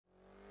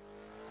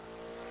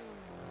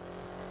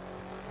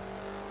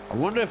I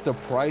wonder if the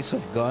price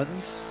of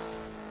guns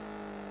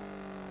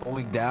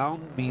going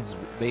down means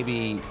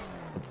maybe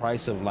the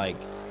price of like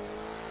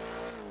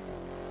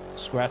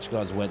scratch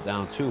guns went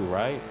down too,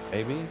 right?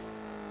 Maybe.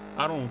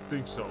 I don't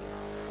think so.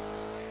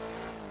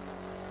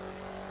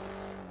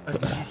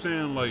 Is you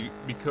saying like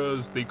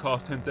because they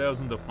cost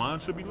 10,000, the fine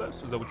should be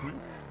less? Is that what you mean?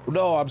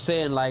 No, I'm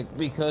saying like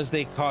because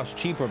they cost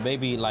cheaper,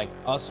 maybe like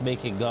us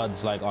making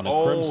guns like on the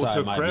crim Oh, side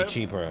to might be craft?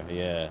 cheaper.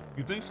 Yeah.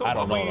 You think so? I I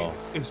don't know mean, though.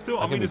 it's still.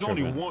 I I could mean, be it's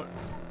only tripping. one.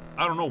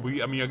 I don't know.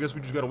 I mean, I guess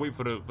we just gotta wait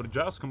for the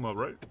jobs to come up,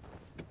 right?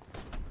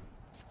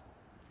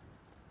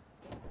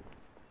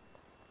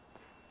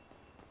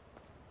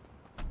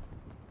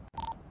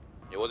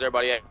 Yo, where's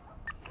everybody at?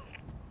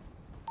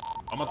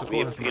 I'm at the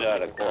Me and courthouse. Peter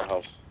at the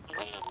courthouse.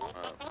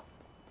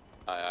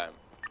 Alright.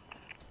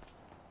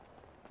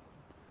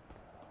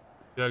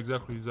 Yeah,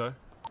 exactly, Zai.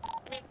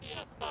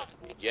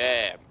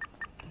 Yeah.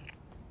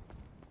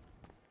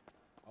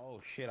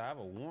 Oh shit, I have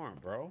a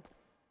warrant, bro.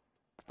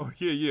 Oh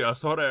yeah, I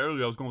saw that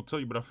earlier. I was gonna tell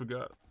you, but I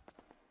forgot.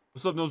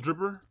 What's up, Nose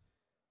Dripper?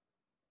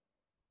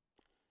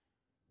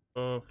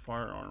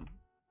 Firearm.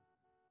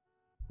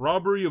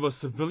 Robbery of a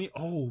civilian.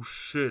 Oh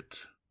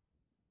shit.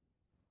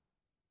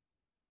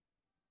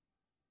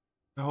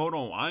 Hold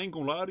on, I ain't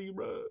gonna lie to you,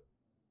 bro.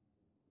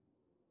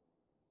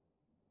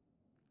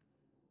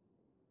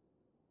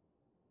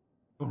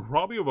 The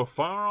robbery of a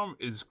firearm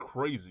is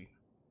crazy.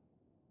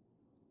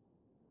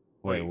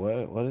 Wait,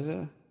 what? What is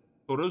it?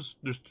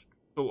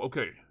 So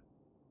okay.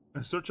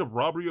 In search of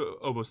robbery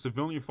of a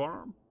civilian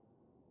firearm?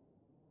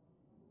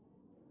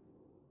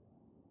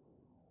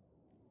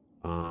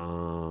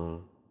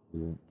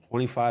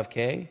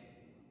 25K.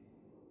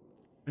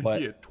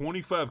 But Yeah,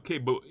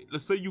 25K. But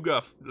let's say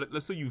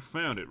you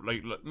found it,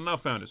 like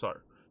not found it, sorry.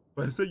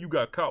 But let's say you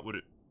got caught with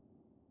it,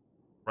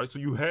 right? So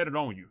you had it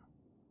on you.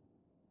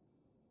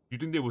 You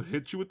think they would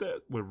hit you with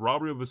that, with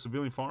robbery of a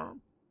civilian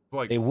firearm?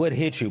 Like they would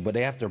hit you, but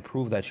they have to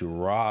prove that you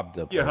robbed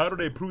the person. Yeah, how do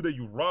they prove that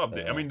you robbed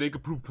it? I mean, they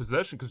could prove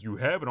possession because you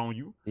have it on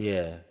you.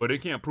 Yeah. But they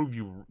can't prove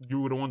you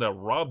were the one that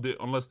robbed it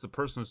unless the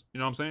person's, you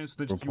know what I'm saying,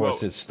 snitched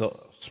Reports you it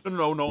out.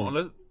 No.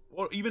 Unless,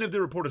 or even if they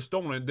report it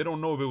stolen, they don't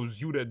know if it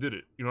was you that did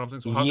it. You know what I'm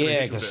saying? So how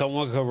yeah, because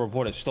someone could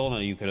report it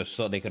stolen, and they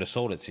could have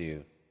sold it to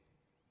you.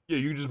 Yeah,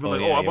 you just be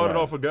like, I bought it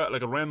off a guy,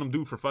 like a random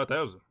dude for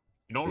 5,000.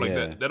 You know, like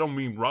that. That don't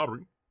mean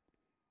robbery.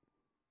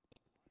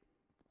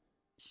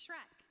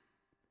 Shrek.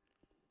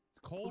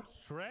 It's called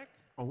Shrek?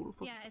 Oh, who the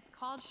fuck? Yeah, it's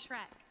called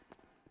Shrek.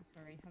 I'm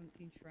sorry, haven't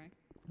seen Shrek.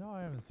 No,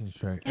 I haven't seen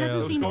Shrek. He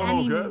hasn't seen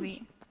any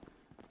movie.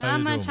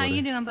 Not much. How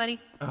you doing,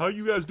 buddy? How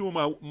you guys doing,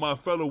 my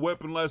fellow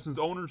weapon license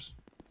owners?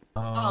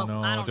 Oh,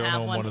 no, I don't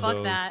have one.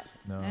 Fuck that.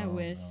 No, I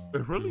wish.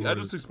 Really? I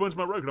just expunged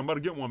my record. I'm about to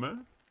get one,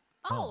 man.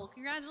 Oh,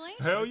 congratulations.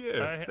 Hell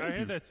yeah. I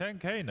hear they're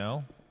 10K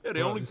now. Yeah,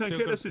 they only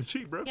 10K. That shit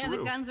cheap, bro. Yeah,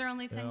 the guns are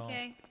only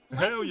 10K.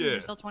 Hell yeah.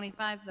 Are still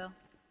 25 though.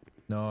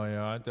 No,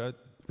 yeah. To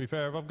be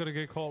fair, if I'm gonna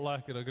get caught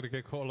lacking, I'm gonna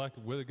get caught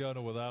lacking with a gun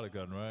or without a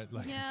gun, right?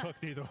 Like, fuck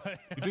either way.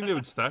 You think they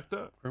would stack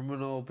that?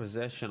 Criminal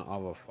possession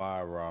of a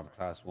firearm,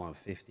 class 1,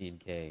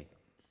 15K.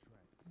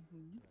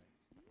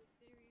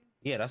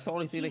 Yeah, that's the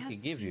only thing they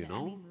could give you,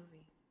 no?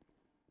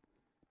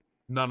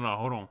 No,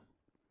 hold on.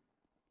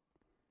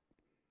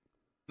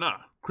 Nah,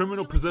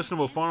 criminal possession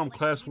of a firearm,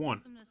 class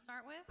 1.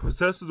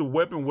 Possesses a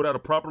weapon without a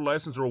proper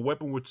license or a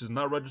weapon which is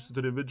not registered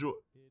to the individual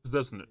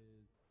possessing it.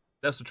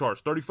 That's the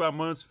charge. 35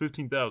 months,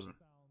 15,000.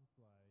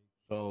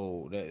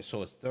 So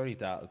it's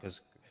 30,000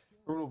 because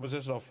criminal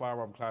possession of a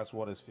firearm, class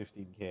 1 is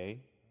 15K.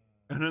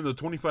 And then the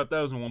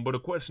 25,000 one. But the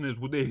question is,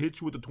 would they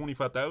hit you with the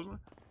 25,000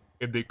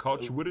 if they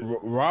caught you with it?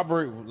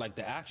 Robbery, like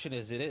the action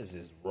is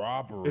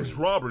robbery. It's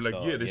robbery.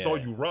 Like, yeah, they saw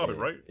you rob it,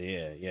 right?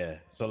 Yeah.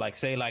 So like,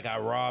 say like I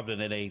robbed and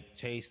then they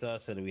chased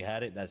us and we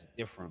had it. That's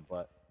different.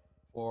 But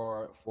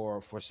for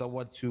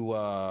someone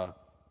to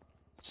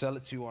sell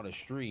it to you on the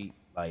street,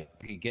 like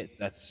you get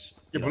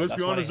that's. Yeah, but let's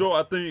be honest though.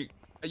 I think.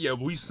 Yeah,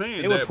 we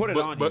saying they that, would put it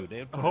on but you.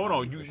 They'd put hold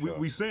it on,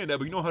 we saying that,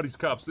 but you know how these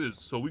cops is,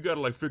 so we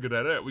gotta like figure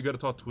that out. We gotta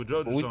talk to a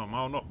judge or something.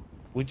 I don't know.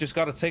 We just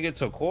gotta take it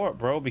to court,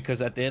 bro,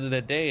 because at the end of the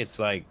day, it's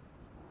like.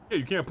 Yeah,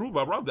 you can't prove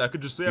I robbed that. I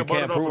could just say I bought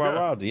it off. You can't prove I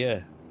robbed it.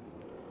 Yeah.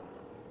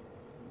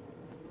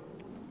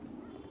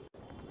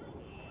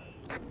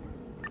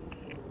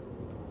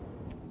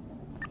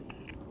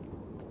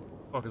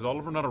 Fuck, is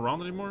Oliver not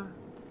around anymore?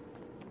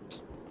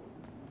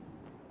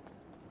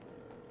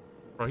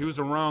 Bro, he was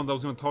around. I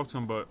was gonna talk to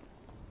him, but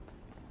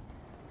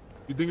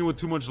you thinking with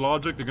too much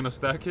logic they're gonna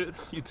stack it?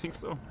 You think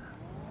so?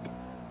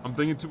 I'm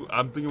thinking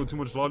with too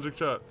much logic,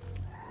 chat.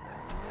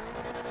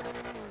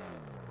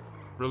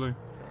 Really?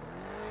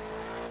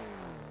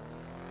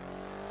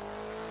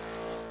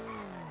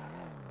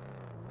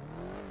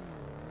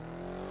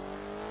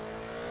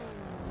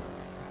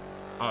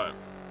 Alright.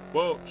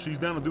 Well, she's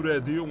down to do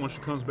that deal when she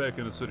comes back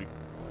in the city.